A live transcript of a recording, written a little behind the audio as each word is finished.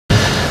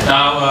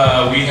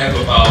Now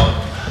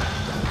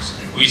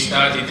we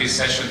started this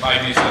session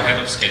 5 minutes ahead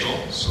of schedule,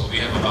 so we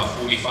have about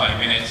 45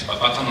 minutes. But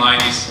bottom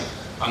line is,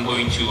 I'm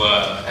going to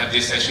have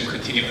this session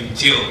continue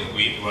until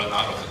we run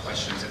out of the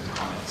questions and the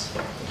comments.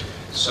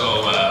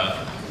 So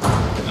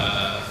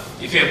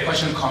if you have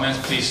questions, comments,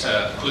 please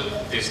put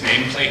this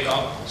nameplate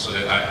up so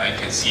that I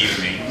can see your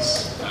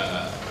names.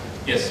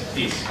 Yes,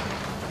 please.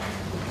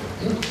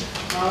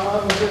 I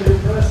was really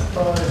impressed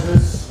by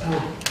this.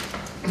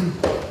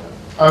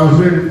 I was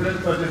really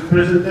impressed by the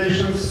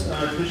presentations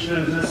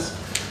featuring this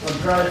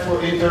drive for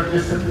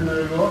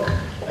interdisciplinary work,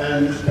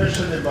 and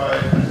especially by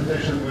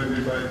presentation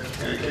maybe by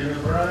Kevin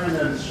O'Brien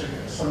and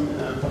some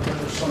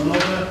Professor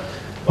Sonoda.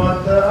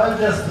 But I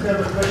just have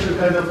a question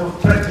kind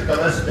of practical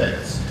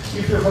aspects.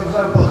 If you, for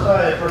example,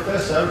 hire a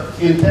professor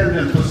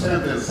intending to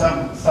send it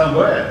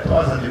somewhere to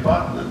other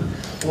department,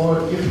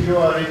 or if you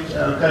are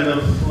kind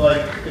of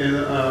like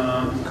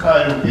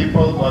hiring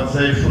people, but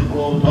they should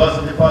go to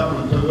other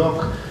department to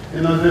work,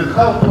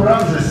 how to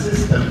run the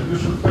system? You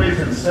should pay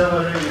them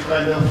salary,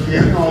 kind of,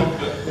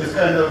 it's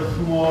kind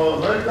of more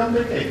very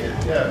complicated.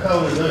 Yeah,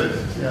 how we do it?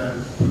 Yeah,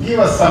 give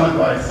us some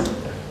advice.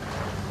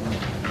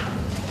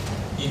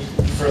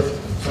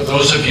 For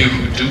those of you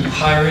who do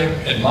hiring,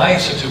 in my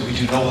institute we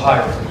do no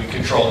hiring. We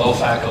control no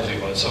faculty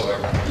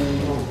whatsoever.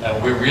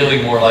 We're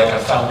really more like a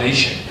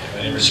foundation in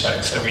many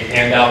respects, that we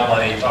hand out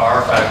money to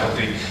our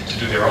faculty to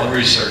do their own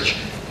research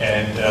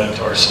and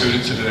to our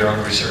students to do their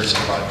own research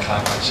and run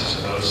conferences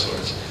and those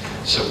sorts.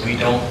 So we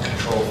don't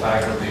control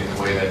faculty in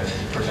the way that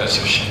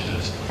Professor Shin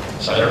does.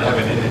 So I don't have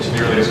an image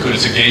nearly as good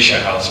as a geisha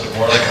house, but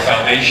more like a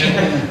foundation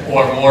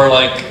or more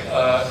like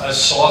a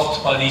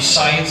soft money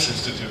science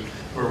institute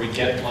where we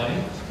get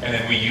money and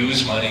then we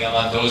use money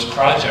on those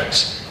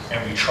projects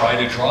and we try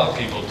to draw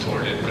people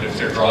toward it. But if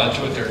they're drawn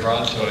to it, they're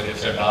drawn to it.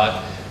 If they're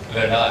not,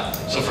 they're not.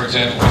 So for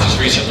example, we just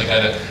recently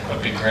got a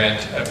big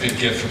grant, a big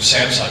gift from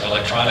Samsung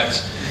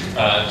Electronics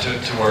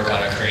to work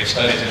on our Korean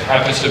studies. It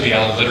happens to be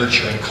on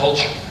literature and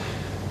culture.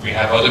 We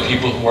have other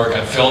people who work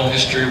on film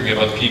history. We have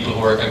other people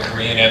who work on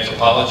Korean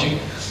anthropology.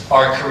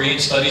 Our Korean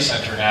Study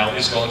Center now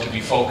is going to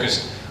be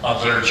focused on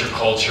literature,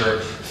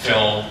 culture,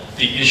 film,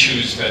 the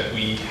issues that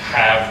we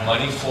have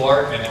money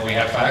for and that we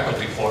have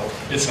faculty for.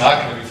 It's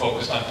not going to be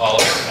focused on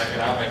politics and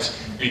economics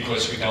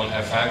because we don't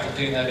have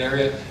faculty in that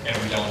area and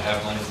we don't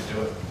have money to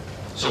do it.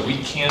 So we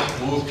can't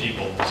move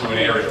people to an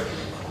area.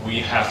 We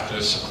have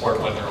to support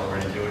what they're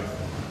already doing.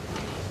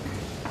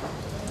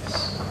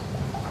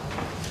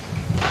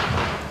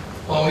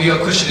 Well, your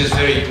question is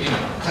very,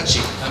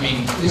 touchy. I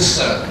mean, this,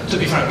 to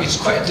be frank, it's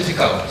quite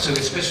difficult. So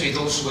especially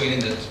those who are in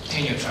the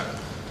tenure track,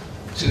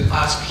 to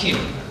ask him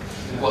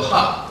or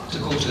her to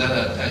go to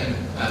that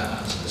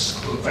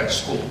grad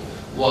school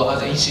or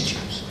other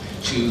institutes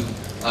to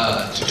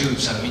do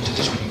some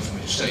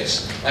interdisciplinary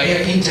studies.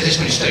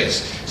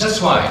 That's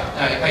why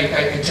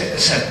I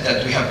said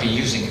that we have been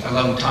using a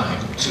long time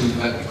to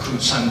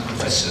recruit some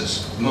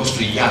professors,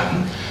 mostly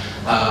young,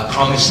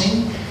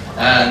 promising,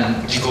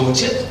 and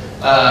devoted.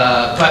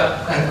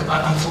 But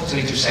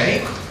unfortunately to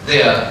say,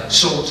 they are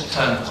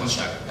short-term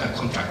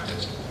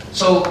contracted.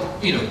 So,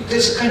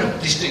 there's a kind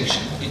of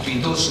distinction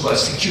between those who are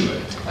secure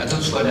and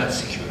those who are not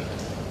secure.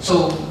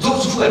 So,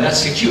 those who are not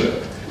secure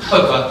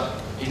have,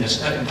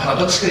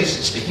 paradoxically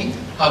speaking,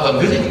 have a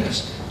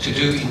willingness to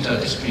do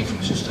interdisciplinary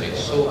information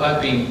studies. So,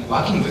 I've been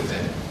working with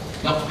them,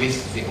 not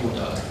with the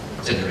older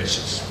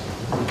generations.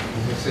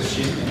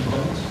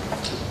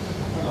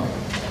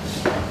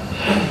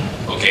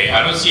 Okay,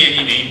 I don't see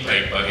any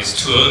nameplate, but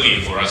it's too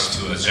early for us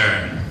to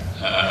adjourn.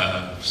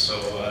 So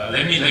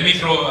let me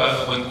throw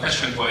one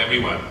question for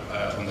everyone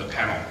on the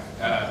panel.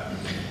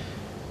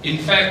 In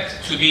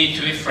fact, to be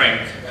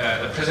frank,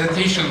 the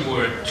presentation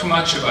were too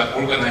much about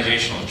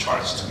organizational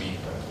charts to me,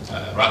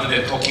 rather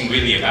than talking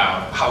really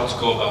about how to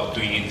go about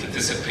doing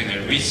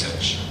interdisciplinary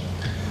research.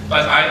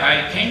 But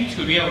I came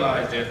to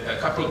realize that a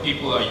couple of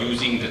people are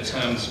using the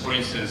terms. For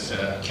instance,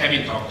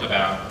 Kevin talked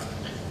about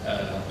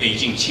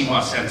Beijing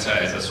Tsinghua Center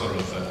as a sort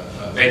of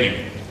a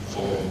venue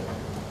for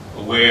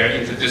where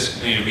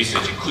interdisciplinary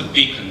research could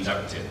be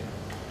conducted.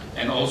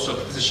 And also,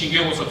 Professor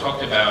Shin also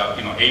talked about,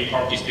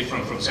 APARC is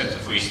different from Center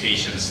for East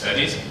Asian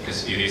Studies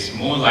because it is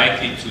more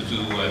likely to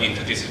do an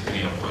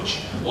interdisciplinary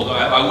approach. Although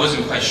I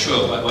wasn't quite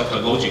sure what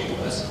the logic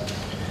was.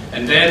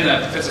 And then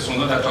Professor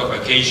Sonoda talked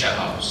about Geisha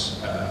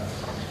House.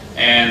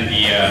 And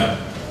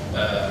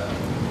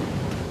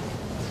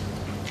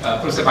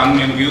Professor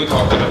Myoung-Kyu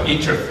talked about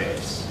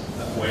interface,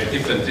 where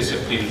different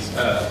disciplines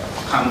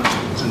come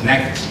to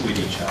connect with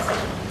each other.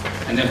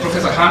 And then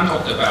Professor Han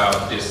talked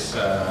about this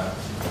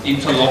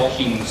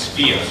interlocking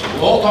sphere. So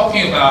we're all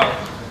talking about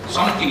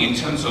something in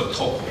terms of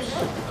topos,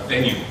 a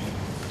venue.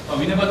 But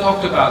we never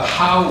talked about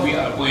how we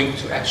are going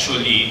to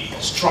actually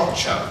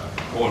structure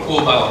or go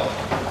about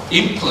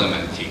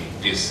implementing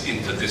this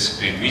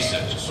interdisciplinary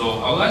research.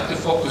 So I would like to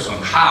focus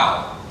on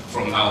how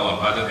from now on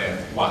rather than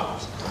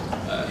what.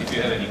 If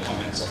you have any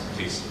comments,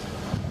 please.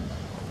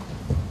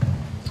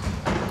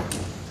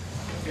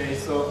 Okay,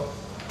 so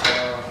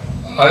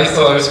I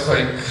thought I was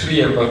quite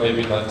clear, but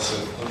maybe not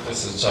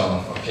Professor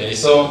Chung. Okay,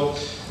 so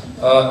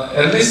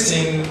at least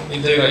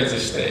in the United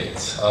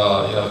States,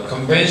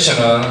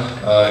 conventional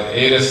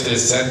aerospace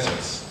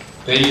centers,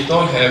 they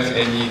don't have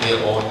any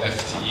their own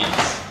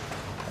FTEs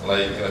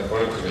like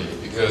Berkeley,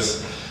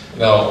 because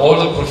all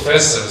the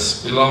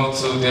professors belong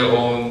to their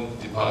own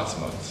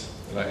department,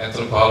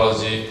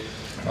 anthropology,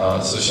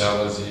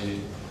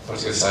 sociology,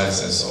 political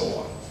science, and so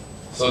on.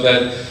 So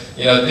that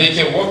they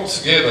can work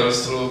together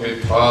through maybe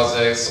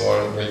projects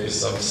or maybe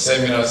some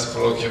seminars,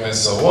 colloquium, and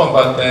so on.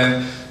 But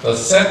then the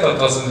center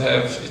doesn't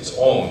have its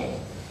own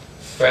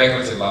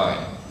faculty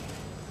line.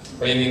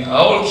 But in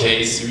our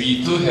case,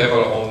 we do have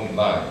our own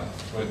line.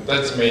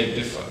 That's the main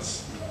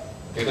difference.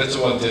 Okay, that's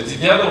one.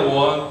 The other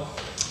one,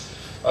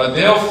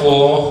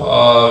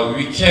 therefore,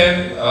 we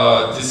can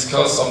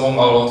discuss among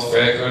our own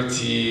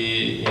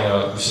faculty,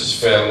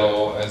 research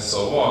fellow, and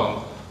so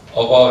on,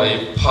 about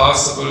a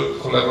possible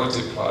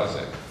collaborative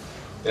project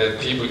that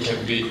people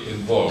can be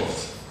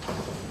involved.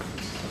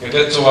 Okay,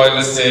 that's why,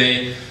 let's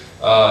say,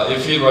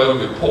 if we write a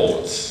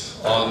report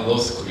on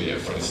North Korea,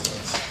 for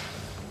instance,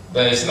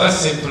 then it's not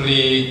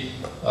simply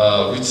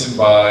written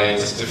by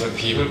just different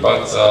people,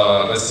 but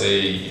let's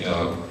say,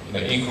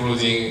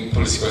 including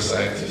political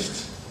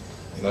scientists,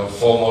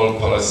 formal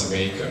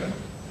policymaker,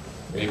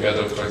 maybe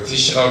other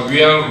practitioners.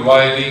 We are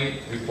writing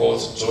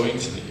reports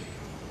jointly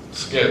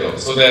together,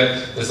 so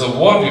that there's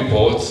one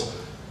report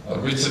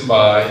written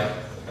by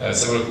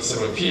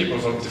several people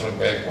from different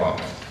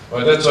backgrounds.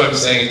 Well, that's why I'm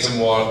saying it's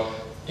more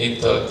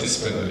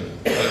interdisciplinary,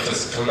 not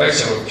just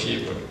collection of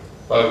people,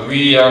 but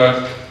we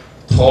are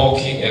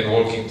talking and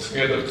working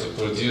together to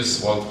produce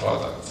one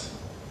product.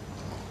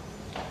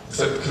 Is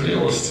that clear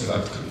or still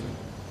not clear?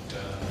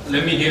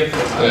 Let me hear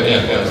from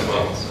as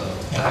well.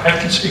 I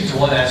can speak to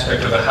one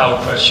aspect of the how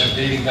question,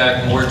 dating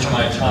back more to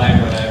my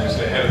time when I was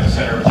the head of the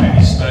Center of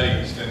Chinese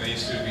Studies than the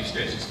Institute of East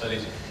Asian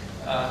Studies.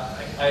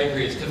 I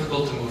agree, it's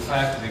difficult to move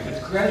faculty,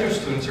 but graduate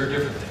students are a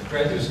different thing.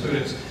 Graduate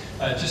students,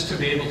 just to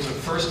be able to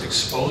first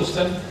expose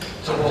them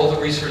to all the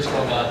research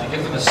going on, to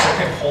give them a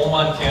second home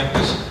on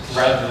campus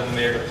rather than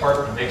their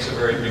department makes a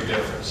very big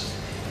difference.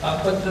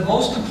 But the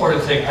most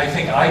important thing I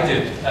think I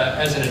did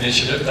as an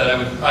initiative that I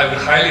would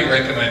highly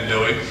recommend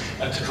doing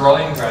to draw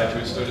in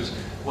graduate students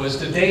was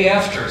the day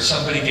after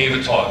somebody gave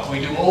a talk. We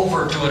do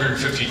over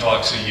 250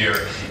 talks a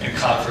year in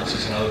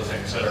conferences and other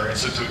things at our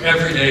institute.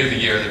 Every day of the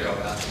year they go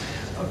on.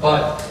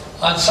 But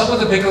on some of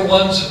the bigger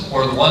ones,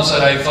 or the ones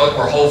that I thought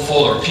were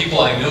hopeful, or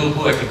people I knew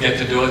who I could get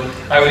to do it,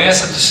 I would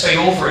ask them to stay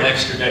over an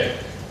extra day.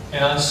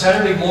 And on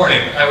Saturday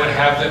morning, I would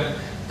have them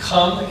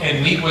come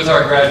and meet with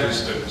our graduate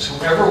students,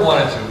 whoever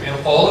wanted to, in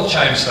all of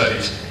China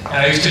Studies. And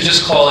I used to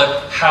just call it,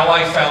 how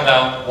I found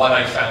out what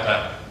I found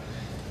out.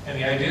 And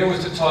the idea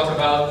was to talk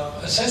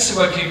about essentially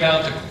what came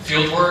down to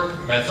fieldwork,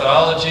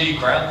 methodology,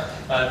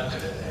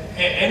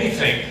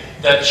 anything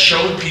that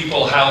showed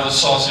people how the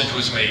sausage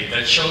was made,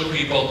 that showed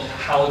people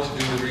how to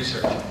do the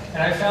research.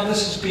 And I found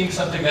this as being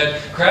something that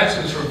grad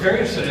students were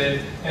very interested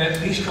in, and at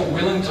least were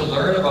willing to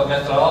learn about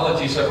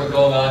methodologies that were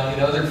going on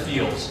in other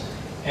fields,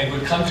 and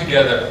would come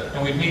together,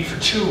 and we'd meet for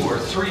 2 or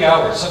 3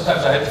 hours.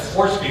 Sometimes I had to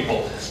force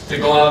people to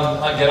go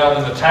out and get out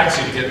in the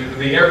taxi to get to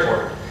the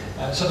airport.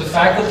 So the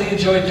faculty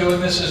enjoyed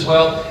doing this as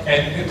well,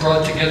 and it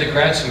brought together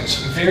grad students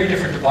from very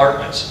different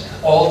departments,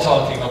 all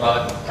talking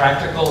about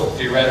practical or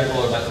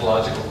theoretical or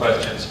methodological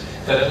questions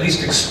that at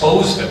least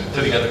exposed them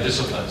to the other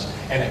disciplines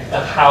and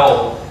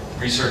how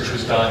research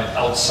was done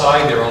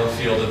outside their own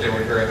field that they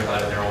were hearing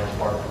about in their own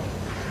department.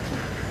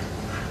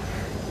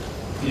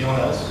 Anyone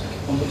else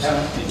on the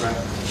panel?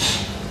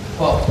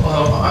 Well,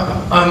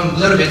 I'm a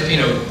little bit,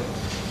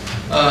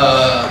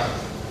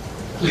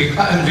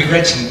 I'm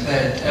regretting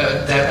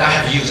that I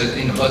have used it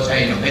in a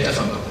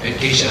metaphor of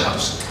Asia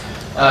House,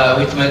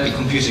 which might be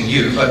confusing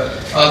you. But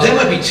there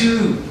might be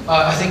two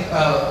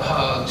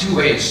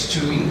ways to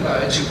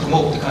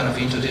promote the kind of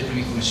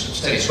interdisciplinary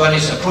studies. One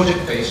is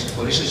project-based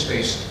or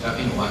research-based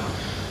in one.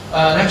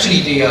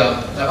 Actually, the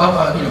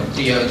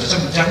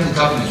Japanese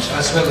government,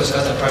 as well as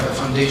other private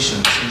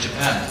foundations in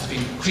Japan,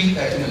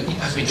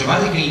 has been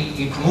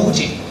dramatically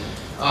promoting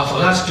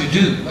for us to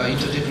do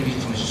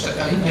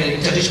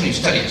interdisciplinary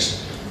studies.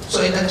 So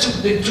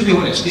to be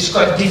honest, it's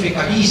quite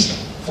easy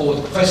for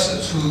the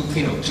professors who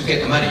to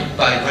get the money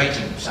by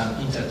writing some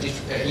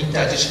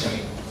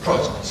interdisciplinary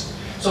projects.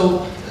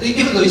 So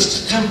even though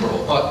it's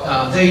temporal,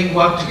 but they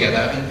work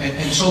together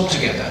and solve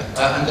together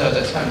under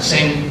the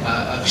same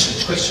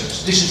research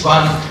questions. This is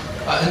one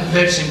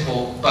very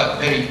simple but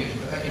very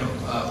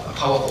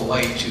powerful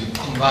way to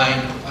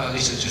combine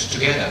researchers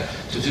together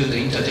to do the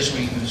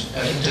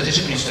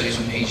interdisciplinary studies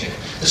on Asia.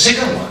 The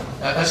second one,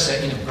 as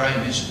Brian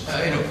mentioned,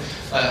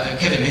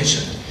 Kevin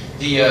mentioned,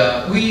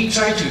 we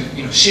try to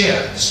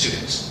share the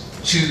students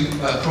to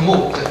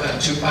promote,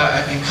 to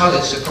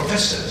encourage the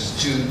professors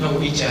to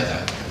know each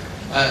other.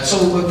 So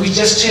we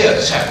just share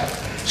the child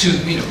to,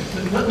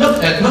 not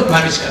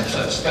marriage comes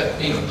first, but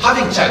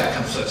having child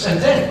comes first, and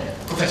then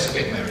professor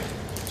get married.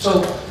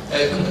 So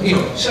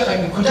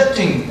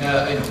conducting,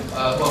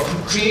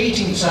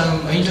 creating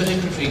some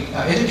interdisciplinary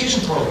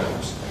education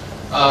programs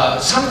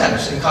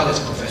sometimes encourage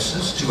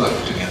professors to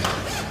work together.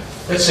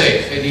 Let's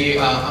say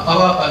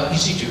our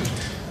institute,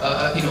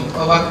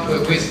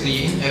 work with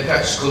the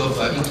Graduate School of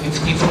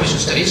Information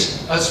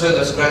Studies as well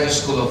as Graduate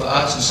School of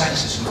Arts and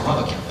Sciences in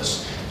Sonoda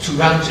campus to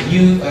run a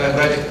new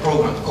graduate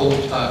program called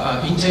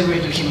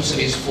Integrated Human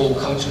Studies for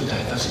Cultural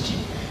Diversity,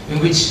 in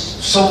which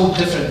so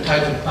different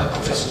type of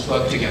professors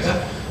work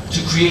together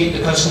to create the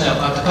person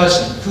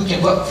who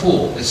can work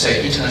for, let's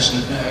say,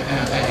 international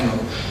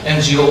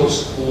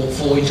NGOs or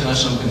for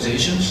international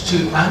organizations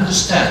to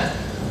understand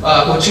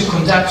or to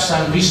conduct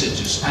some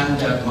researches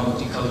under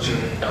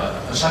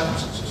multicultural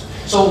circumstances.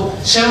 So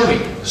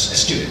sharing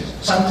students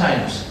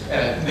sometimes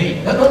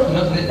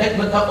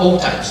not all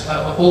times,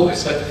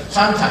 always, but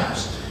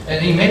sometimes,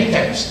 and in many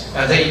times,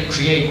 they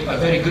create a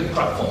very good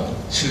platform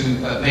to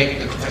make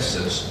the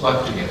professors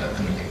work together,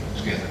 communicate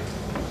together.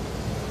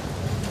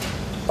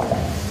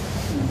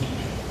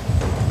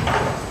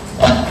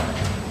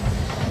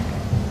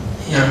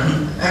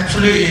 Yeah,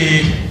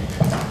 actually,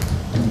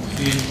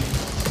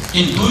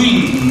 in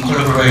doing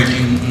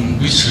collaborating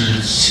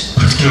research,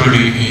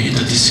 particularly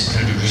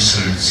interdisciplinary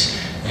research,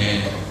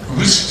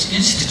 research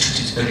institute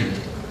is very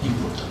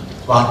important,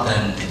 rather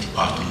than the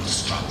department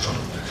structure.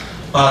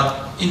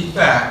 But in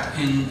fact,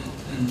 in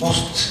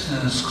most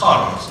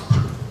scholars,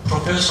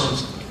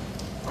 professors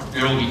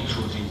belong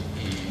to the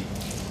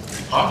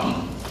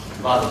department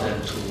rather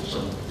than to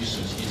some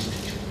research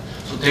institute.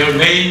 So their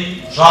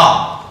main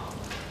job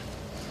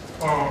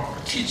are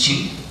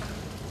teaching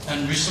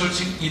and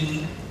researching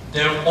in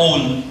their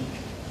own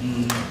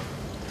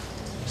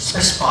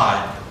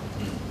specified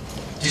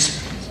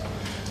disciplines.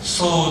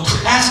 So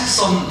to ask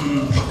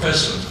some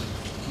professors,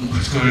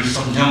 particularly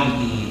some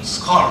young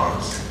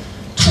scholars,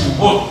 to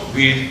work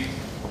with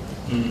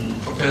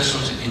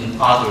professors in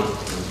other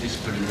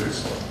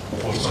disciplines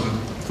for some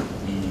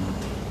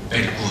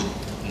very good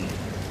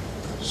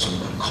some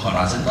common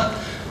agenda,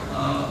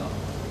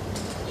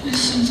 it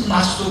seems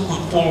not so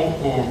good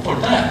for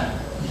them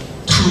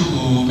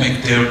to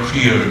make their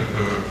career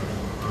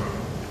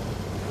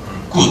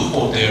good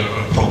for their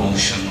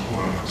promotion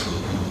or to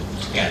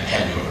get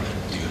tenure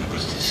at the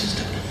university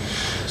system.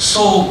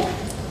 So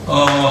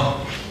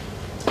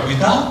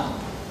without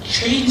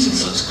changing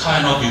such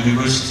kind of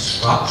university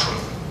structure,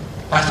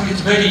 I think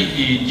it's very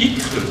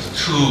difficult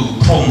to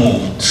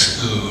promote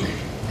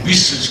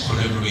research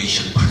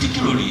collaboration,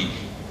 particularly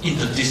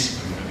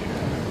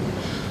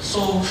interdisciplinary.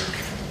 So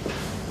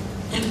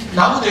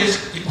nowadays,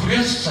 the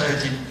Korean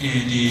society,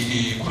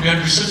 the Korean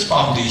Research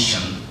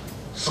Foundation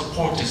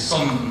supported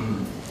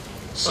some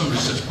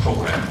research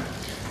program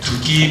to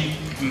give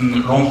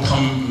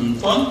long-term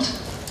fund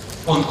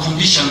on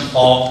condition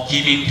of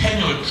giving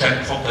tenure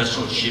track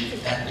professorship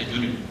at the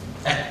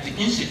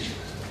institute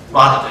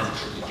rather than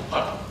to the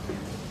department.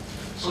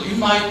 So in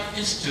my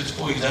institute,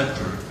 for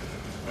example,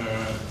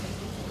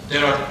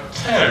 there are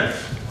 12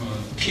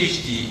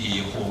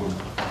 PhD hold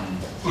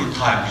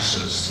full-time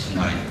research in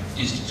my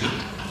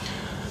institute.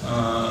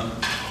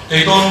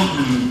 They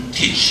don't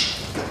teach.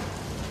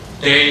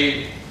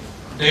 Their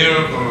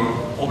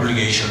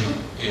obligation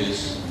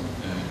is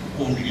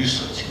only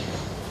researching.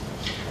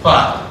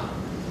 But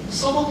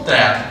some of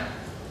them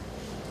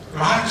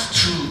like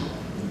to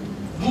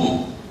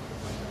move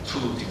to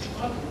the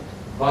department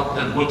rather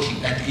than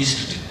working at the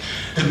institute.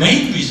 The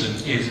main reason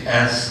is,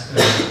 as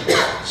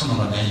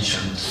Sonoda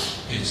mentioned,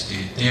 is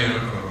their,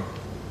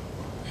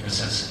 in a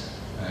sense,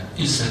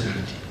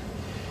 instability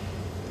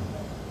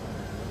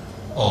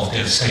of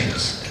their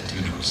status at the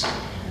university.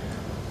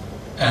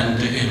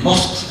 And in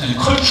most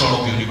culture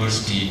of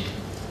university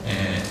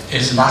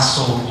is not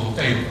so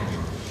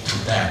favorable to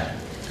them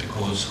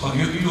because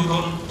you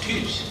don't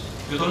teach,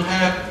 you don't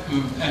have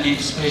any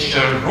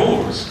special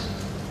roles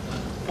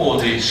for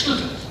the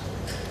students.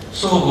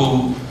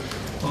 So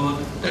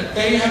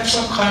they have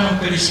some kind of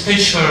very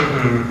special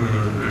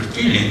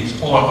feelings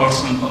or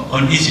some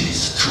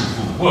uneasiness to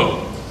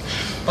work.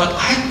 But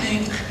I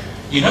think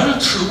in order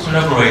to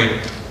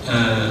collaborate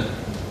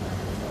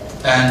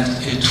and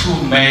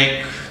to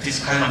make this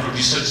kind of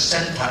research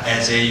center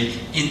as a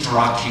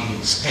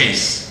interacting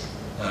space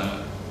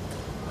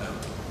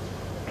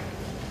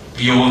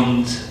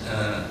beyond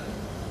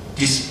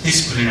this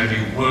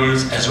disciplinary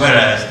worlds as well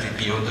as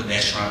beyond the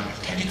national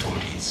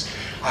territories,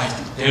 I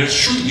think there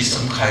should be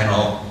some kind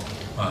of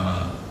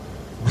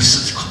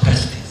research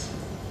capacities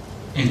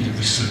in the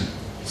research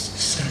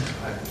center.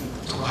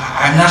 So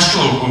I'm not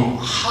sure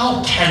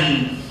how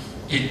can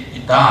it be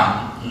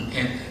done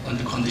in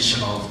the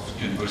condition of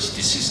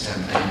university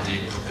system and the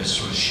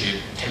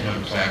professorship,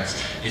 tenure tracks.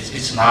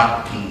 It's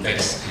not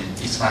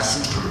it's not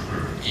simple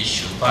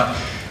issue. But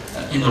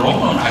in the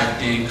long run, I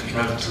think in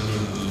order to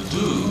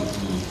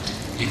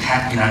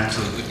enhance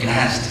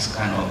this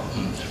kind of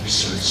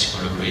research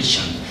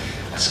collaboration,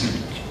 I think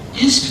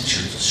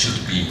institutes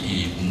should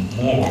be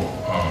more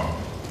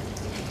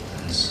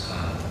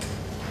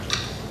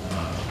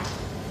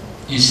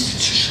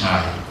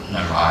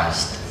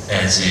institutionalized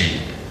as a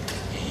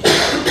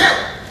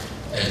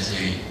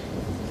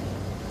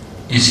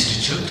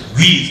institute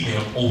with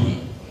their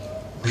own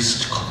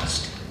research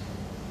capacity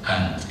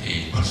and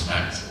a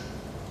personality.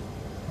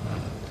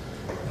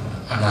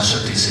 I'm not sure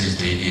this is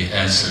the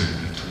answer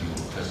to your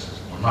question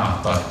or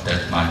not, but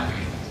that might be.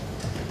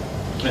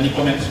 Any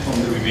comments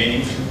from the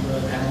remaining two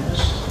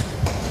panelists?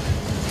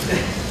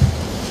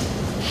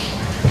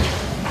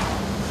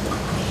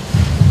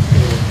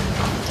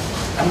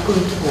 I'm going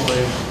to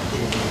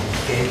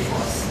give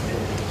us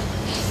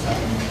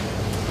some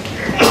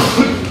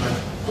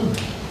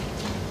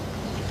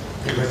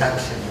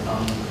introduction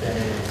on the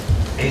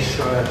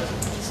Asia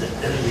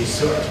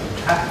research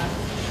track.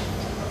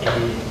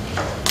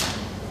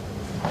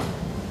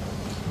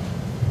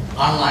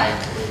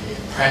 Unlike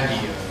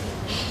previous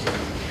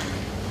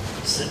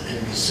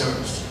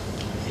research,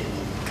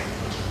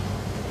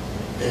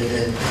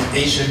 the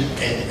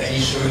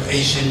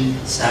Asian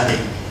study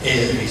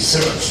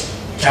research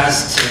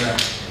just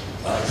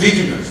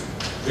regional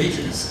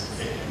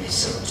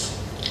research,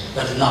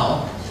 but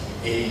now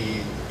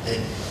the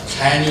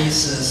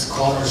Chinese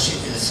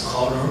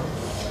scholar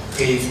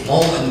gave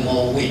more and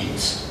more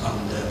weight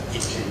on the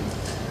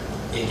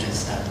Asian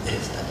study.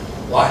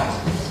 Why?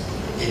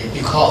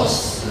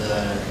 Because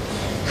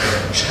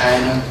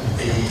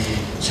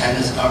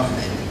China's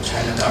government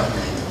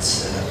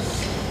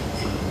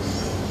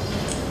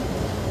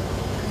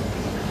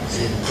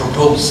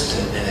proposed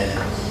the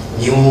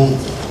new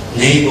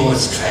neighbor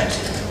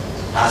strategy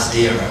last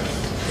year.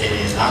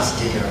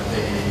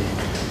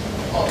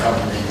 Our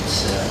government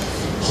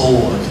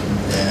hold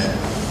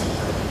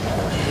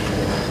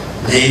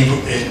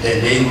the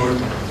neighbor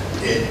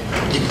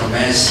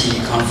diplomacy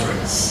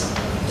conference.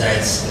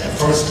 That's the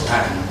first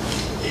time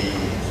in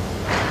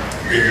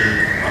the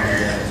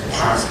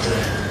past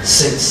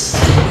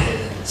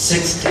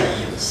 60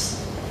 years.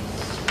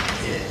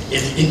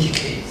 It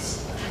indicates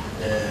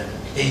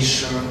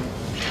Asia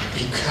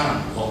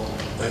become a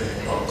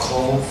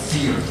core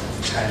field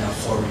of China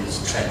foreign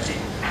strategy.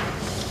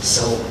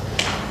 So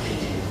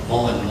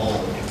more and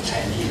more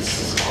Chinese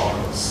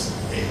scholars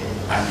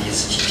and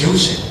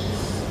institutions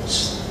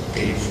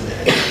gave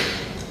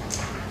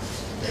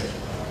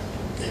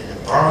the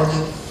broad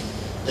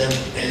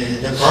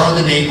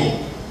neighbor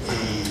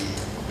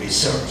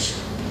research.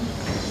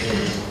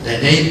 The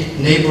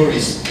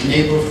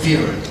neighbor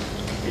field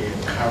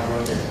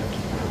covered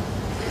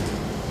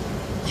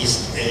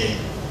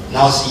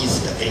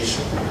Northeast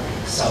Asia,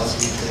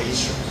 Southeast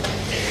Asia,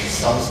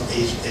 South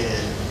Asia,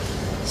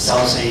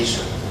 Central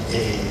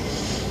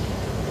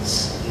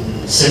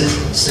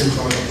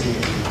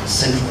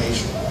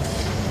Asia,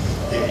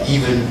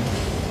 even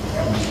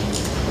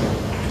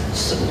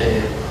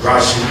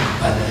Russia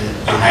and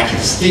the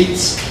United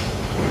States.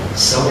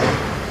 So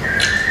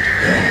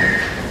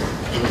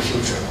in the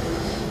future,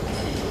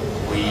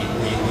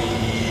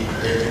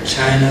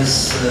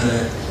 Chinese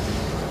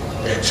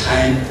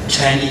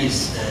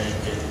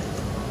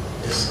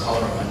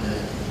scholar and the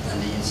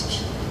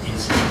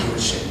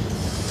institution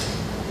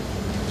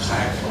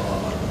have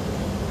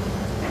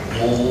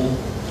more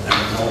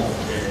and more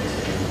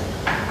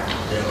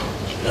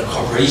the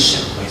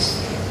cooperation with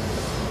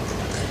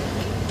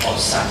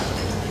outside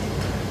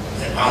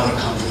the other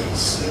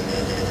countries,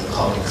 the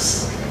colleagues.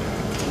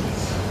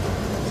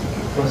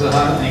 Professor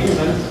Han,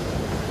 England.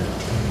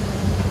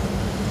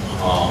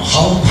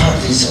 How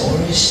part is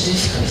always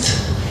difficult.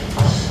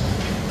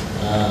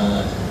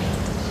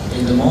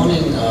 In the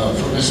morning,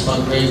 Professor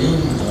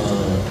Berkeley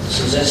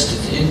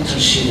suggested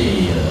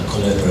inter-city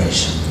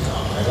collaboration. I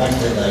like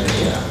that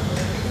idea.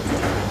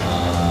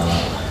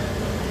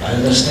 I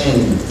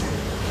understand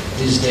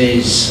these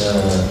days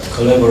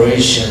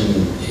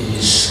collaboration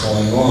is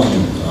going on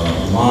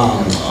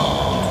among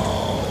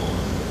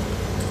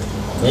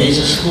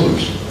major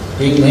schools,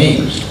 big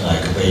names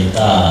like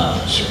Beida,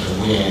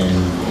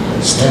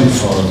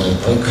 Stanford,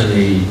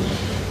 Berkeley,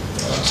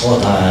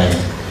 Todai.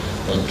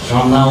 But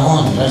from now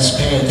on, let's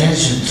pay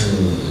attention to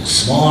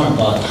small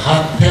but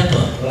hot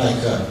pepper,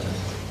 like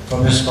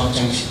Professor Park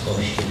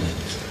Chang-Sik,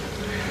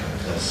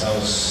 the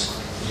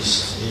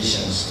Southeast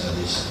Asian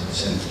Studies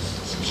Center,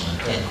 something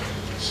like that.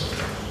 So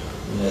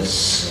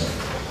let's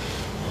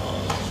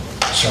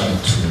try to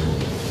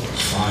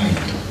find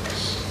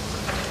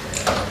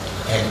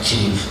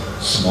active,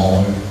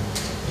 small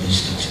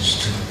institutes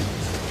too.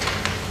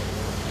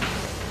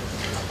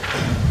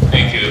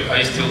 Thank you.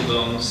 I still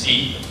don't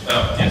see.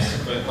 Yes.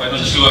 Why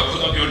don't you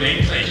put up your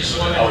name, please? Just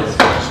one more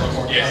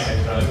Yes.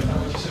 comment on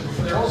what you said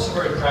before. There are also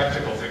very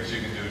practical things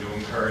you can do to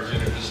encourage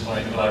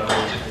interdisciplinary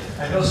collaboration.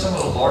 I know some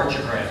of the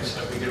larger grants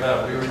that we give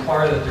out, we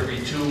require that there be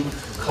 2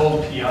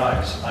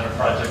 co-PIs on a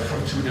project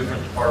from 2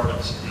 different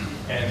departments.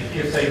 And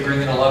if they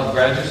bring in a lot of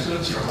graduate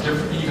students from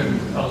different, even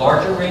a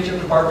larger range of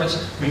departments,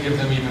 we give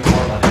them even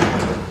more money.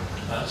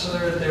 So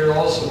there are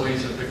also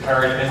ways of the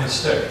carrot and the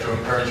stick to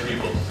encourage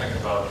people to think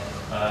about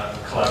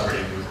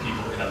collaborating with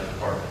people in other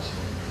departments.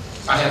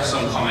 I have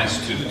some comments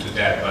to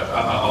that, but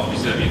I'll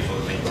reserve it for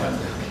later.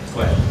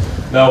 Go ahead.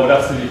 No, but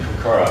absolutely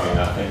concur. I mean,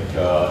 I think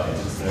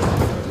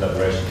interdisciplinary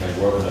collaboration can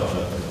work on a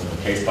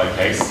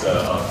case-by-case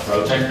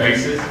project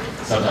basis.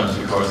 Sometimes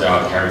because there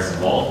are carrots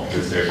involved,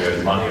 because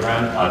there's money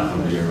around, either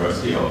from the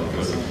university or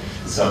because of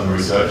some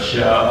research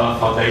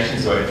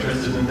foundations who are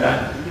interested in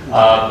that.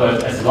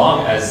 But as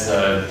long as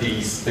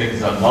these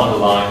things are not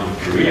aligned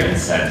with career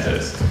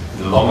incentives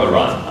in the longer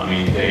run, I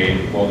mean,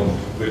 they won't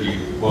really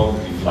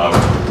flower.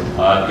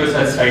 Because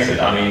let's face it,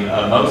 I mean,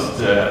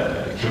 most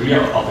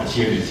career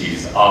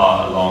opportunities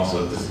are along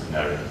sort of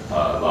disciplinary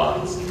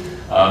lines.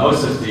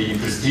 Most of the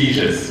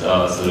prestigious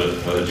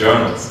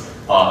journals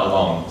are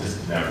along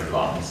disciplinary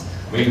lines.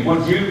 I mean,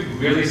 would you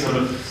really sort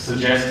of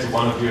suggest to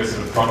one of your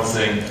sort of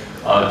promising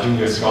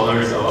junior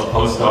scholars or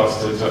postdocs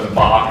to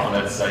embark on,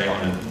 let's say,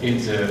 on an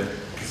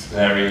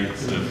interdisciplinary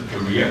sort of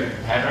career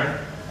pattern?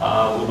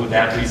 Would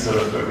that be sort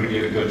of a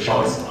really good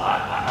choice?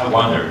 I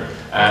wonder.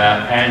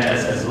 And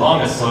as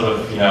long as sort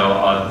of, you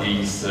know,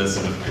 these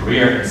sort of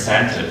career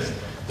incentives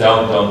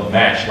don't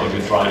match what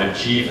we try to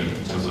achieve in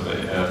terms of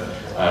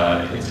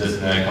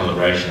interdisciplinary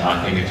collaboration,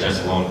 I think it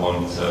just won't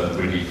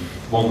really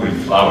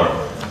flower.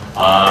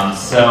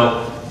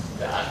 So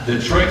the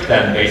trick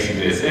then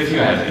basically is, if you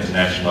have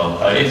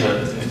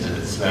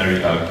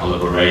interdisciplinary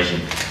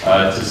collaboration,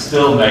 to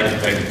still make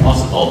it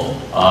possible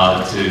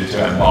to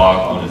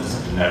embark on a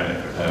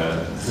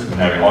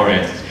disciplinary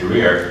oriented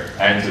career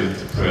and to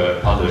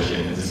publish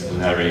in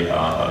disciplinary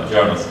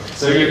journals.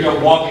 So you're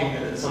walking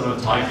sort of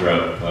a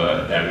tightrope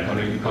there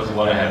because you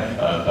want to have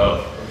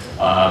both.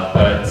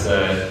 But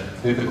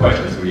the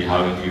question is really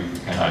how you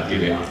can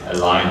ideally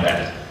align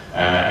that.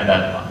 And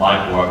that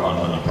might work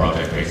on a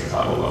project basis,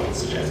 I would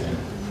suggest.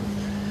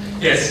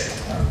 Yes?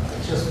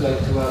 I'd just like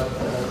to add,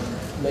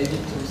 maybe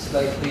to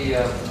slightly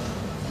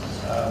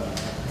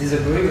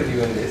disagree with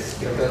you on this,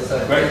 because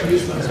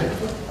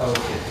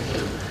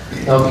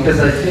because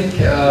I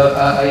think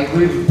I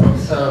agree with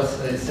Professor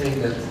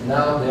saying that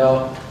now there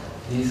are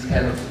these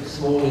kind of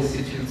small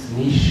institutes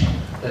niche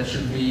that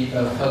should be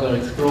further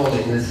explored,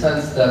 in the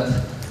sense that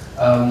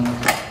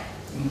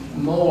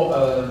more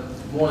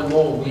and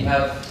more we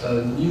have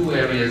new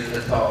areas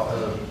that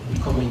are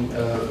becoming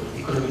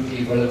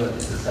economically relevant in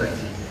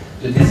society.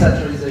 The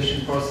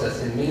decentralization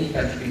process in many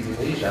countries in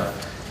Asia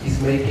is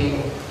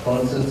making, for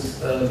instance,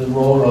 the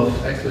role of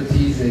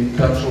expertise in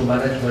cultural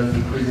management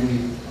increasingly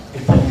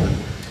important.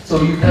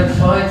 So you can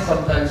find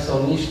sometimes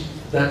some niche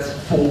that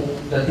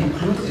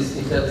includes this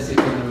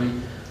interdisciplinary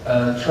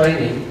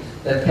training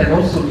that can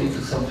also lead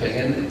to something.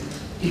 And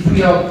if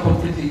we are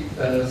completely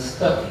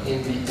stuck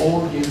in the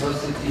old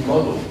university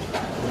model,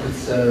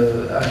 it's,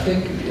 I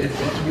think it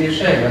would be a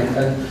shame.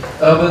 And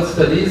urban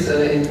studies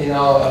in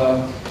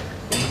our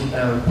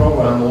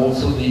program,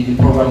 also the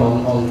program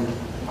on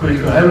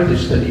critical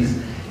heritage studies,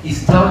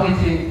 is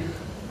targeting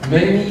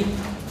many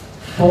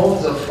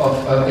forms of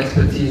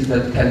expertise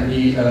that can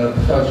be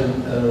further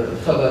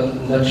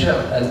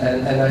nurtured.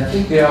 And I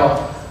think there are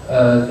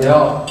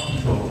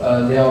people,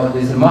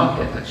 there's a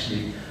market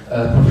actually,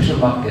 professional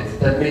market,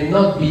 that may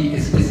not be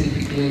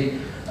specifically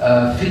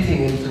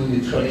fitting into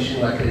the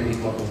traditional academic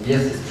model.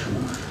 Yes, it's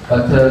true.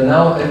 But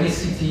now every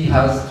city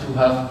has to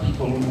have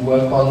people who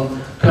work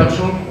on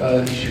cultural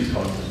issues, for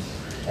instance.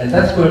 And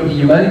that's where the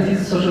humanities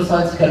and social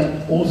science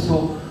can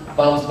also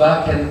bounce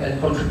back and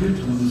contribute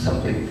to do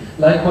something.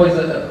 Likewise,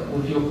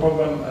 with your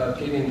program,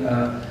 Kevin,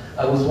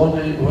 I was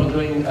wondering,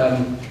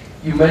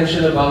 you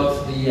mentioned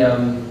about the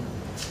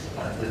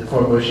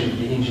collaboration with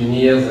the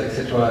engineers,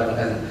 etc.,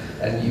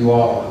 and you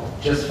are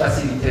just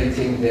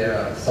facilitating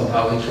their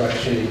somehow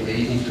interaction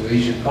into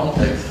Asian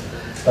context.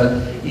 But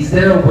is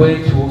there a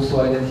way to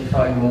also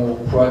identify more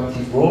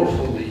proactive role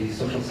for the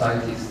social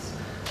scientists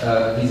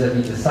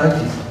vis-à-vis the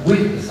scientists,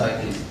 with the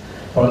scientists?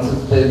 For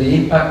instance, the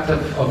impact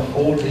of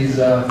all these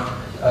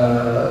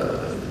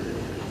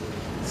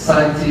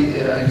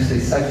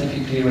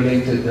scientifically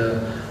related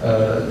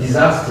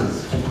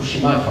disasters,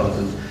 Fukushima, for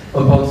instance,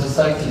 upon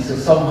society. So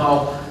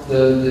somehow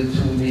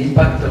the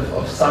impact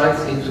of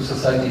science into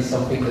society is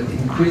something that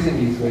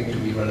increasingly is going to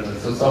be relevant.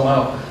 So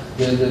somehow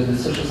the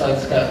social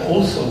science can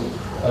also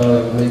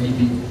maybe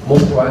be more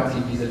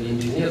proactive vis-à-vis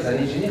engineers, and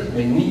engineers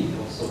may need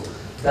also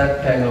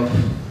that kind of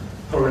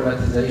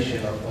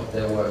problematization of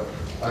their work.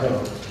 I don't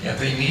know. Yeah,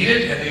 they need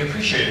it and they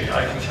appreciate it.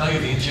 I can tell you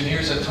the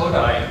engineers at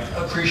Todai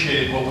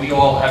appreciated what we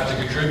all have to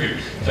contribute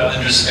to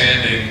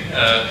understanding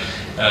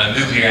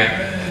nuclear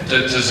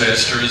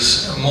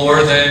disasters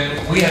more than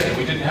we had to.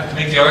 We didn't have to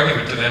make the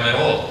argument to them at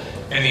all.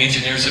 And the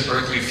engineers at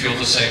Berkeley feel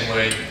the same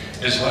way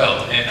as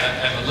well. And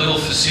I'm a little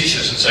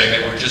facetious in saying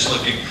that we're just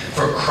looking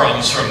for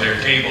crumbs from their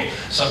table.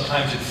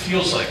 Sometimes it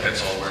feels like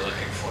that's all we're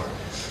looking for.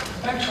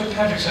 Back to what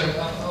Patrick said,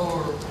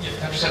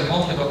 Patrick said a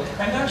moment ago,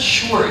 I'm not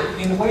sure,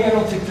 in a way I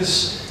don't think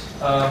this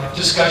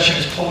discussion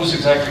is posed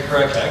exactly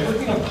correctly. I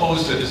wouldn't have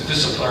posed it as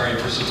disciplinary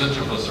versus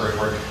interdisciplinary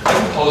work. I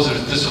would pose it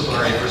as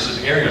disciplinary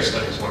versus area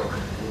studies work.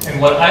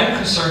 And what I'm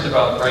concerned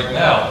about right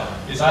now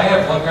is I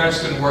have one grad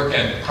student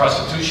working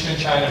prostitution in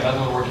China,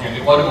 another one working in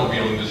the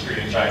automobile industry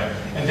in China,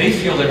 and they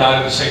feel they're not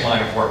in the same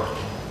line of work.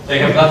 They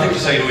have nothing to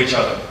say to each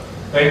other.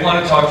 They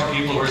want to talk to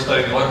people who are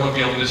studying the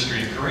automobile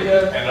industry in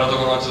Korea, and another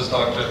one wants to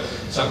talk to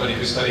somebody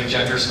who's studying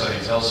gender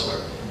studies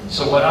elsewhere.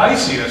 So what I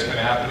see that's going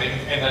to happen,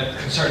 and that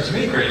concerns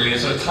me greatly,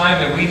 is a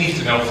time that we need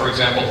to know, for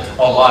example,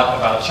 a lot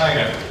about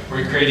China.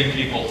 We're creating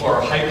people who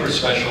are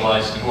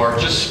hyper-specialized and who are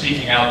just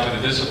speaking out to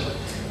the discipline.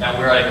 Now,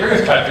 where I agree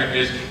with Patrick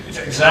is it's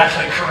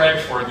exactly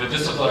correct for the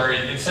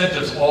disciplinary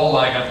incentives all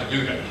line up to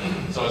do that.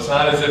 So it's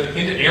not as if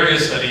area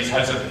studies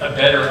has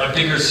a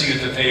bigger seat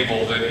at the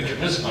table than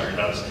interdisciplinary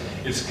does.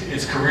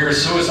 It's career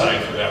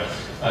suicide for them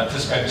to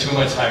spend too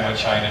much time on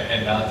China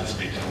and not to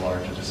speak to the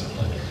larger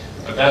discipline.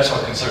 But that's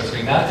what concerns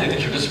me, not the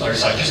interdisciplinary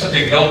side, just that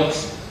they know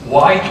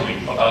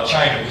widely about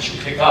China, which you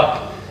pick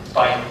up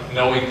by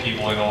knowing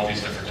people in all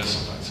these different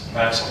disciplines. And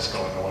that's what's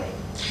going away.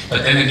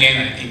 But then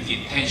again, I think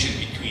the tension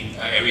between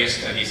area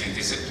studies and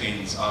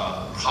disciplines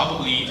are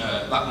probably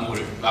a lot more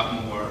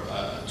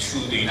to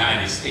the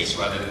United States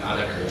rather than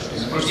other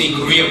countries. Of course, in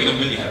Korea, we don't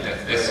really have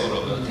that sort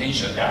of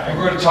tension. Yeah, I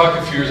wrote a talk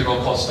a few years ago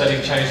called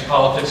Studying Chinese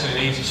Politics and the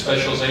Needs of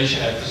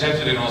Specialization. I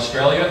presented in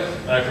Australia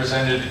and I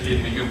presented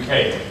in the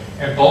UK.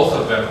 And both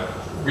of them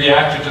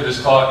reacted to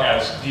this talk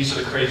as, these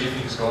are the crazy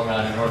things going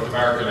on in North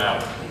America now.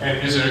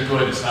 And isn't it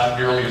good? It's not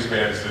nearly as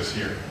bad as this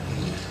here.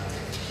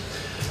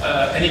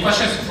 Any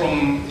questions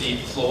from the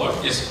floor?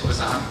 Yes,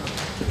 Professor.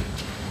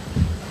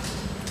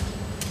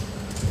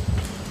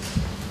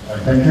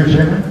 Thank you,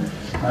 Chairman.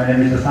 My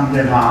name is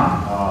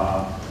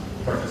Xiangyang,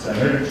 Professor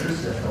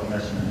Emeritus at Seoul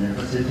National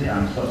University.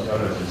 I'm a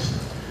sociologist.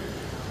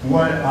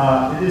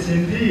 Well, it is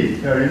indeed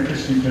very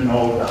interesting to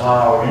know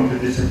how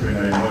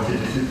interdisciplinary,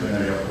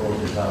 multidisciplinary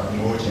approaches are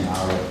emerging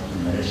out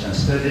of Asian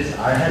studies.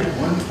 I have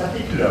one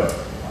particular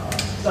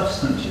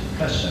substantive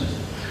question.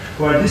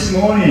 Well, this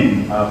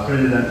morning,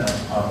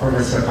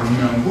 Professor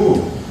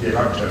Myoung-Kyu,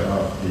 director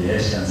of the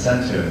Asian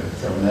Center at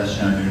Seoul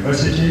National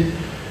University,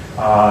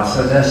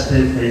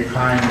 suggested a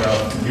kind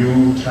of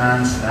new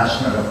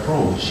transnational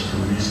approach to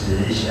East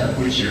Asia,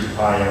 which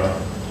require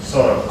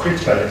sort of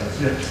critical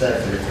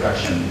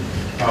self-reflection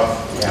of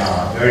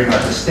very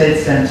much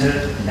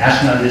state-centered,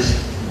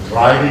 nationalist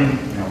driving,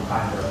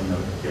 kind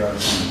of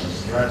development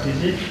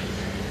strategy.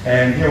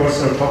 And he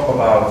also talked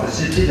about the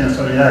citizen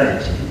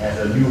solidarity as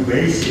a new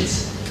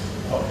basis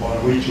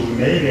upon which we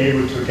may be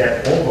able to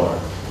get over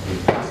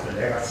the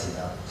legacy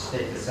of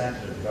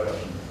state-centered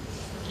development.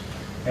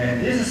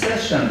 And this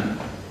session,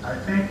 I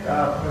think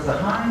Professor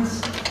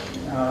Han's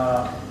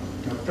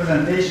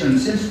presentation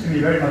seems to me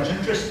very much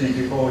interesting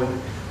because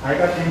I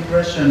got the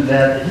impression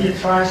that he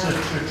tries to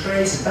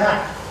trace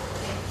back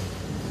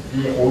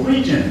the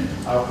origin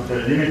of the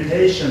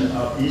limitation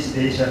of East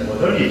Asian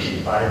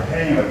modernity by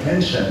paying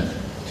attention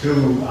to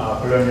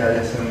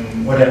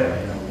colonialism, whatever,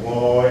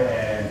 war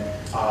and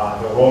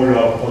the role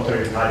of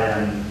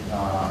authoritarian,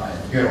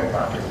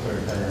 bureaucratic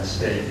authoritarian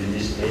state in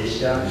East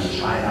Asia, in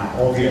China,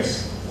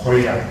 obvious,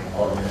 Korea,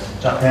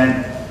 obvious,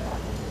 Japan,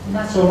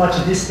 not so much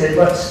this day,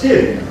 but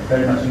still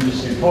very much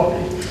interesting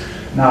topic.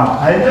 Now,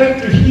 I'd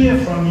like to hear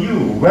from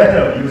you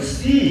whether you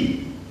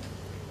see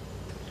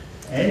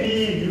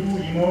any new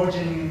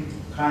emerging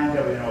kind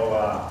of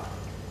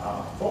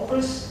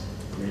focus,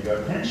 maybe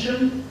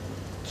attention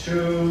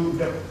to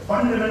the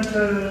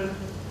fundamental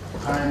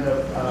kind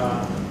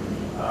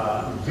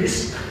of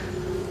risk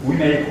we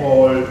may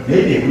call the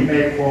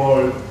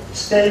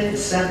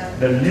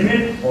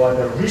limit or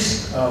the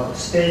risk of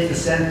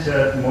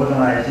state-centered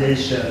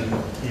modernization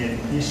in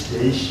East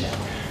Asia.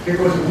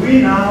 Because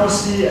we now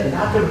see a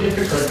lot of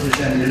difficulties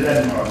and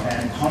dilemma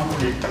and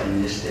conflict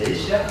in East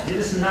Asia. It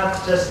is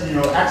not just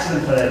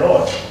accidental at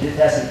all. It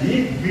has a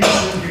deep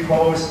reason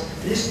because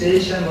East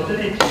Asian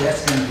modernity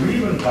has been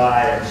driven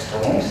by a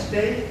strong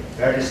state,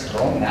 very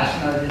strong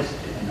nationalist,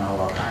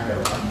 kind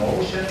of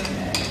emotion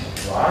and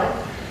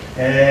drive.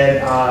 And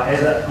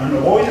as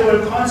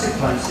unavoidable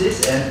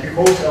consequences, and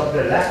because of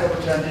the lack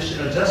of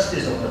transitional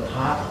justice on the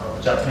part of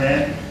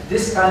Japan,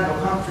 this kind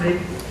of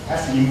conflict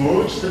has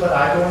emerged, but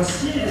I don't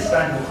see this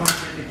kind of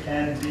conflict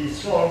can be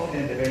solved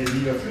in the very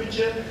near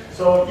future.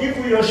 So if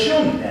we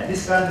assume that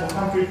this kind of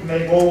conflict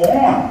may go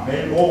on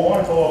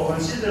for a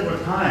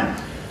considerable time,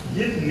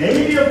 it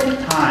may be a good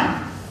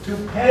time to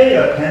pay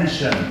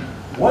attention.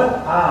 What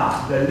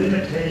are the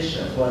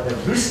limitations or the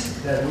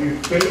risks that we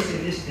face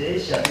in East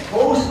Asia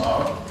because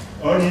of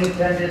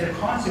unintended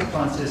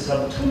consequences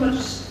of too much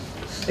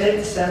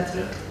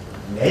state-centered,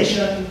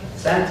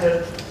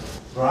 nation-centered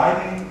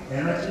driving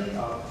energy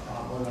of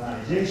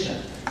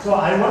modernization. So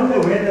I wonder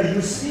whether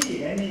you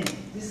see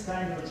this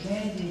kind of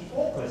changing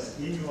focus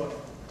in your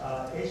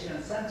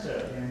Asian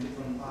center in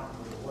different parts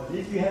of the world.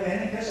 If you have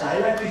any question,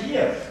 I'd like to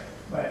hear.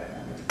 But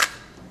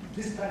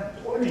this kind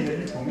of only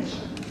the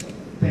information.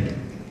 Thank you.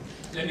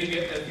 Let me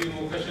get a few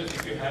more questions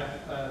if you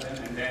have them,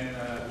 and then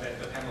let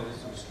the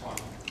panelists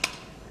respond.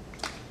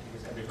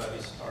 Because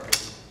everybody's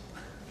started.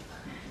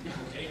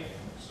 Okay,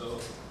 so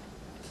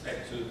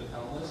back to the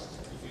panelists.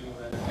 If you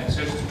have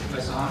answers to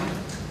Professor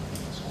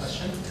Han's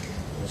question.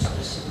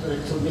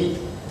 To me,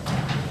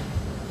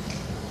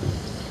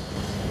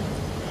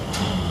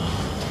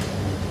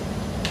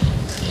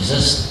 you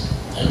just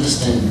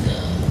understand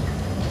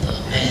the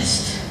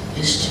past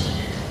history.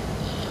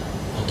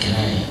 How can I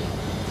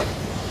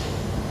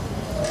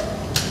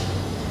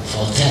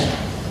foretell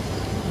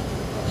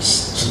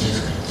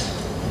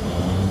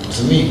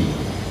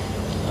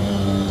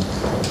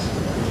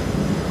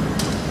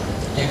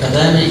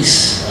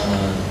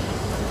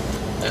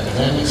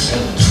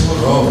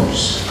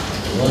goals.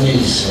 One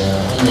is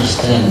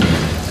understanding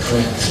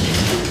correctly,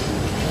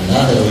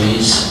 another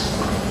is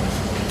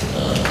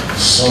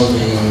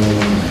solving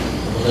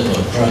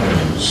whatever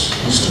problems,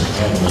 history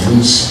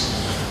problems,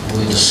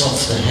 with a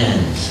soft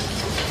hand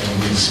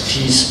and with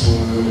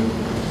peaceful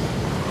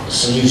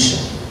solution.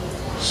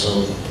 So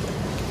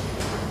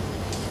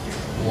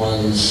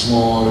one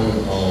small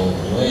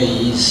way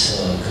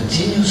is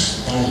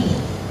continuous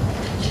dialogue,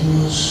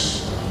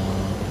 continuous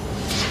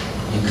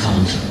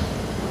encounter.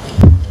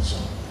 That's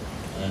all.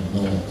 I have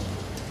no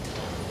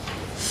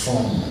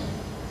formal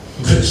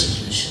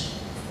resolution.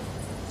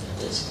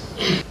 That's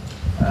it.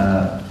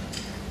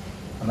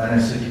 My name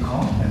is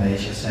Gi-Wok, I'm an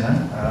Asia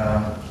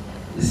Center.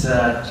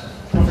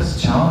 Professor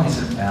Chung is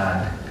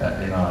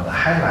the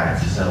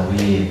highlights. So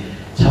we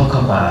talk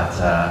about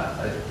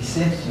it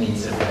seems to me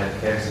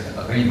there's an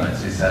agreement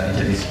with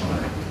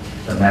interdisciplinary,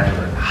 the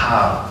method,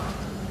 how.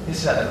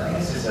 This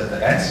is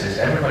the answers.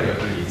 Everybody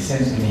agrees. It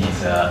seems to me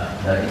it's the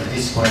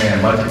interdisciplinary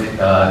and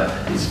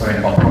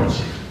multidisciplinary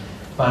approach.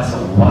 But so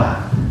what?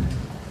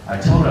 I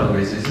totally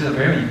agree. This is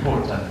very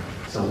important.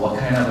 So what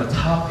kind of a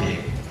topic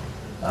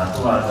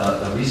throughout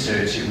the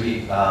research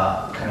we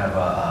kind of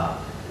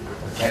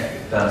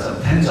get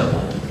some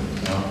tangible,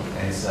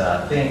 as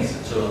things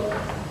to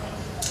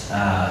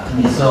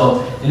me.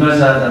 So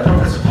the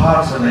Professor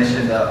Park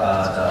mentioned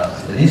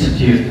the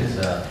Institute is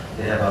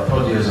they have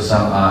produced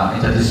some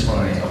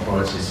interdisciplinary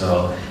approaches.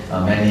 So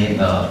many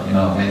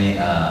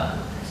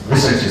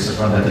researchers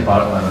from the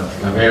department,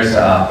 various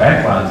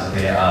backgrounds,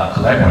 they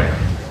collaborate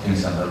doing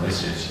some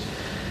research.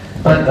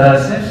 But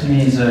it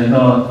seems to me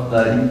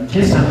in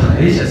case of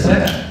Asia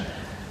Center,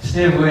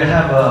 still we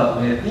have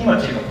a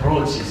thematic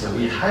approaches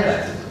we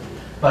highlighted,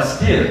 but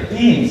still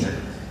themes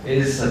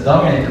is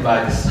dominated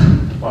by this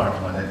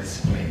department and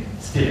discipline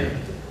still.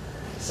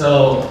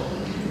 So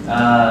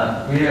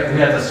we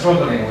are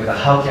struggling with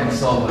how can we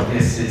solve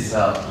this. Is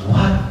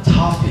what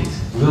topics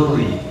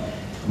really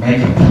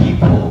make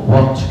people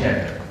work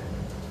together.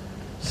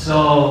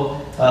 So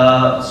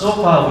so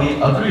far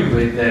we agree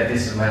with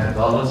this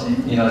methodology.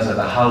 So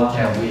how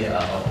can we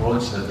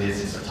approach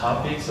this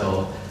topic?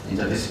 So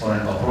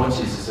interdisciplinary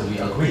approaches. So we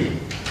agree.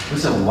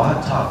 With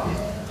what topic,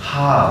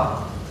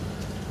 how,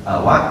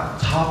 what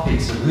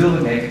topics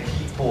really make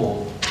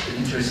people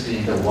interested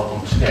in the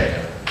working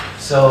together.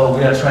 So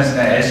we are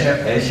translating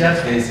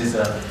Asia. This is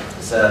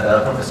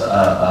Professor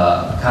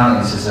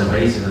Kang is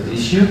raised the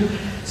issue.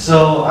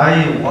 So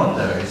I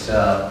wonder is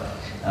the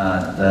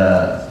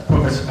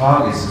Professor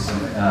Park is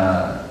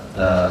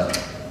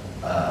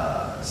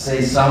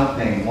say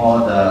something more.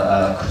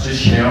 Could you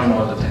share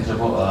more the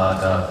tangible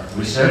the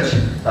research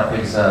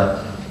topics?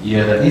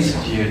 The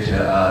Institute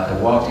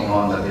working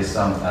on this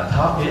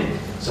topic.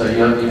 So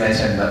you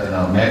mentioned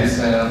that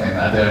medicine and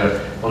other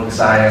political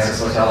science and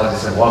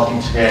sociologists are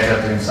working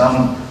together doing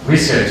some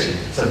research.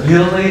 So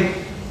really,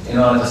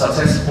 the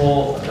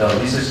successful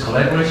research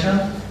collaboration.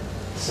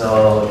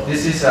 So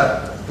this is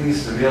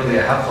really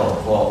helpful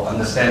for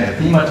understanding the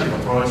thematic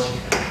approach,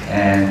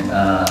 and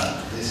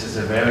this is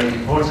very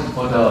important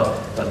for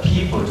the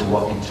people to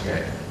working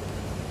together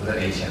for the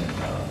Asian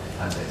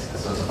context.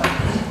 So my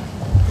question.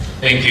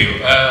 Thank you.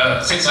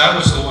 Since I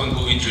was the one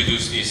who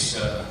introduced this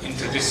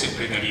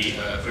interdisciplinary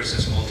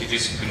versus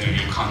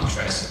multidisciplinary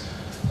contrast,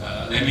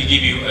 let me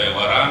give you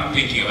what I'm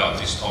thinking about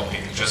this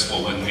topic just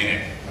for 1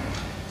 minute.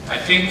 I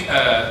think,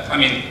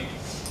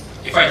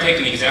 if I take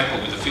an example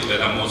with the field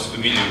that I'm most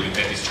familiar with,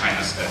 that is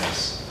China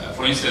studies.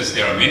 For instance,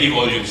 there are many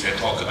volumes that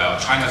talk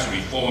about China's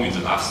reform in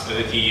the last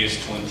 30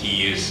 years, 20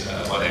 years,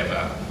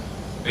 whatever.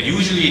 But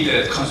usually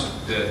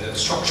the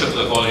structure of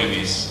the volume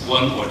is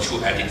 1 or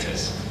 2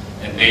 editors,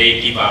 and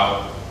they give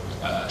out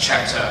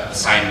chapter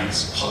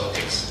assignments: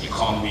 politics,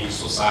 economy,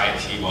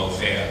 society,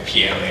 welfare,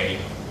 PLA.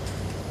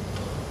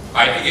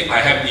 I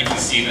haven't even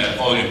seen a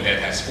volume that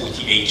has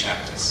 48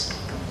 chapters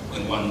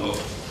in one book.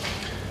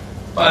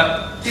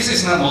 But this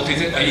is not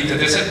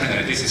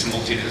interdisciplinary, this is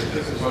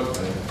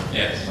multidisciplinary.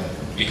 Yes.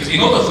 Because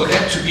in order for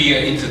that to be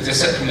an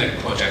interdisciplinary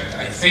project,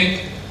 I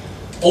think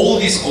all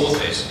these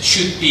authors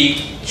should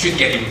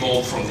get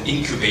involved from the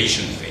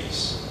incubation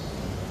phase.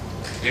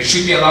 There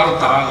should be a lot of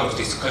dialogue,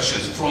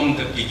 discussions from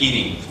the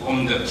beginning,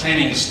 from the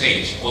planning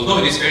stage, although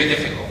it is very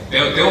difficult.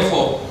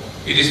 Therefore,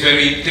 it is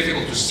very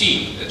difficult to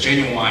see the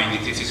genuine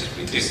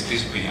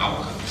interdisciplinary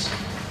outcomes.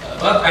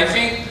 But I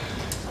think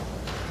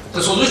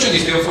the solution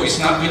is therefore is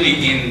not really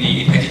in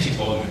the edited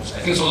volumes. I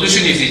think the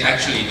solution is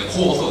actually the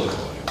co-author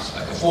volumes,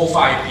 like the 4 or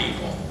 5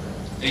 people.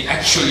 They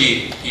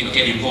actually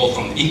get involved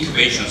from the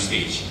incubation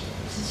stage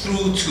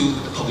through to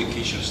the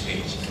publication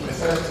stage.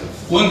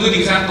 One good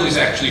example is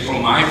actually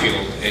from my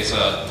field. It's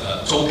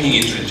Doping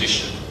in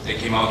Transition. They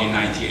came out in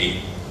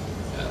 '98.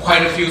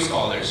 Quite a few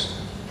scholars.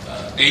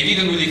 They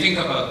didn't really think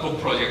about a book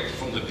project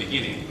from the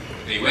beginning.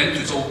 They went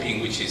to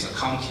Doping, which is a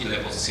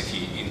county-level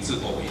city in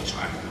Zibo in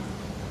China.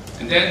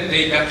 And then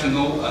they got to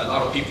know a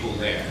lot of people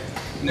there.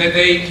 And then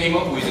they came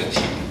up with a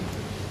team.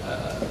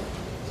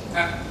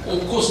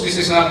 Of course, this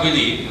is not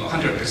really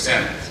 100%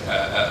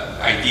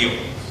 ideal,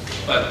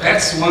 but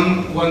that's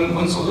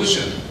one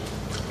solution.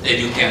 that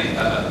you can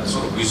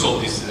sort of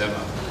resolve this dilemma.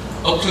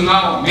 Up to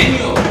now,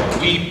 many of what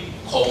we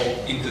call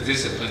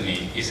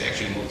interdisciplinary is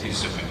actually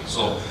multidisciplinary.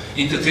 So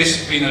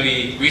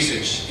interdisciplinary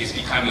research is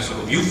becoming a sort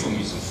of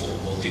euphemism for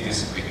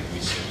multidisciplinary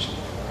research.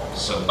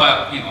 So,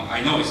 but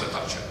I know it's a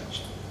tough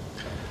challenge.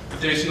 If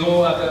there is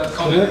no other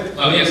comment,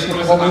 yes,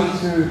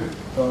 Professor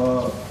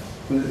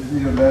to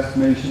your last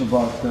mention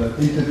about the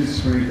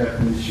interdisciplinary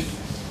definition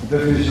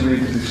of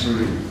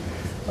interdisciplinary.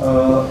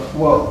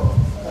 Well,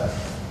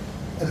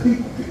 I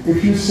think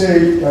if you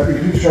say,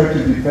 if you try to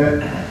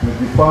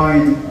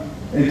define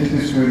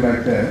interdisciplinary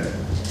like that,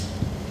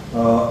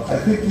 I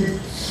think it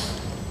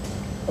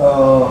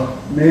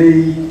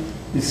may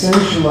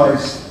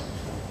essentialize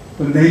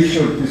the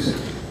nature of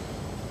discipline,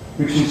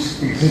 which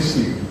is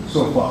existing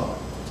so far.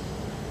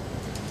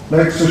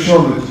 Like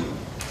sociology.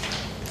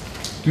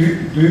 Do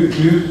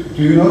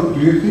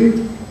you think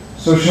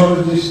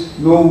sociologist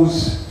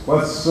knows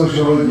what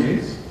sociology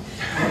is?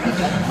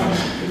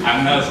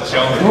 I'm not a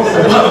sociologist.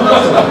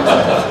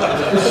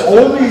 It's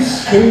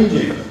always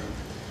changing.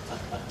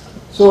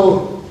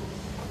 So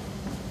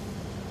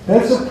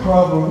that's a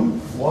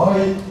problem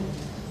why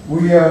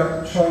we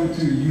are trying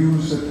to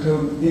use the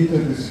term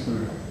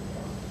interdisciplinary.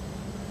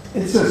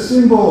 It's a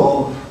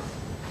symbol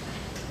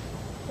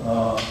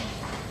of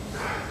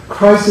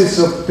crisis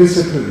of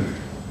discipline.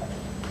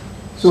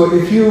 So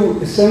if you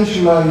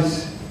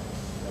essentialize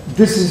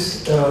this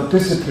is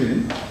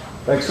discipline,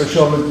 like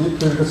sociology,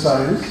 political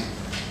science,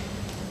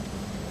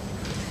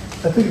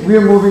 I think we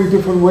are moving a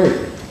different way.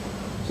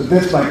 So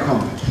that's my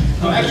comment.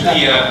 No,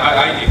 actually,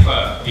 I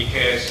differ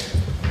because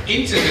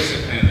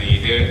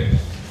interdisciplinary, there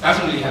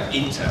doesn't really have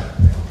inter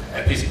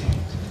at this point.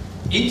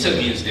 Inter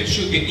means there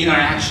should be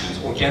interactions,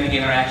 organic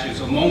interactions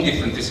among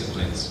different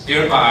disciplines.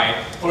 Thereby,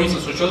 for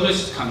instance,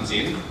 sociologist comes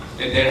in,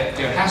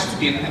 there has to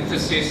be an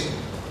emphasis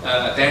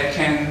that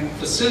can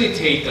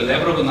facilitate the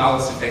level of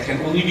analysis that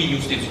can only be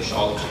used in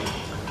sociology.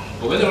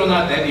 But whether or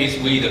not that is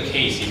really the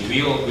case in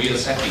real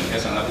setting,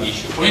 that's another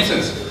issue. For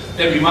instance,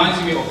 that reminds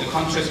me of the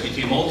contrast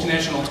between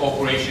multinational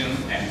corporation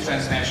and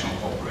transnational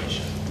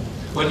corporation.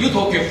 What you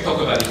talk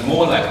about is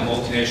more like a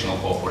multinational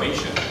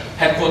corporation,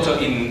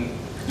 headquartered in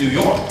New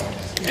York,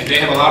 and they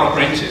have a lot of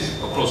branches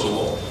across the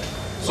world.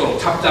 Sort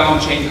of top-down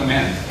chain of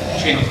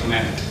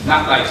command,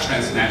 not like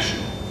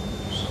transnational.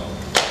 So,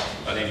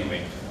 but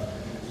anyway,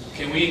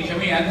 can we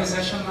end the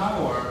session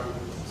now, or?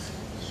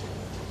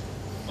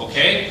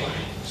 Okay.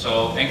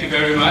 So thank you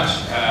very much.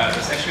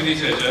 The session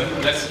is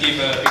adjourned. Let's give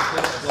a big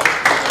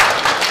applause.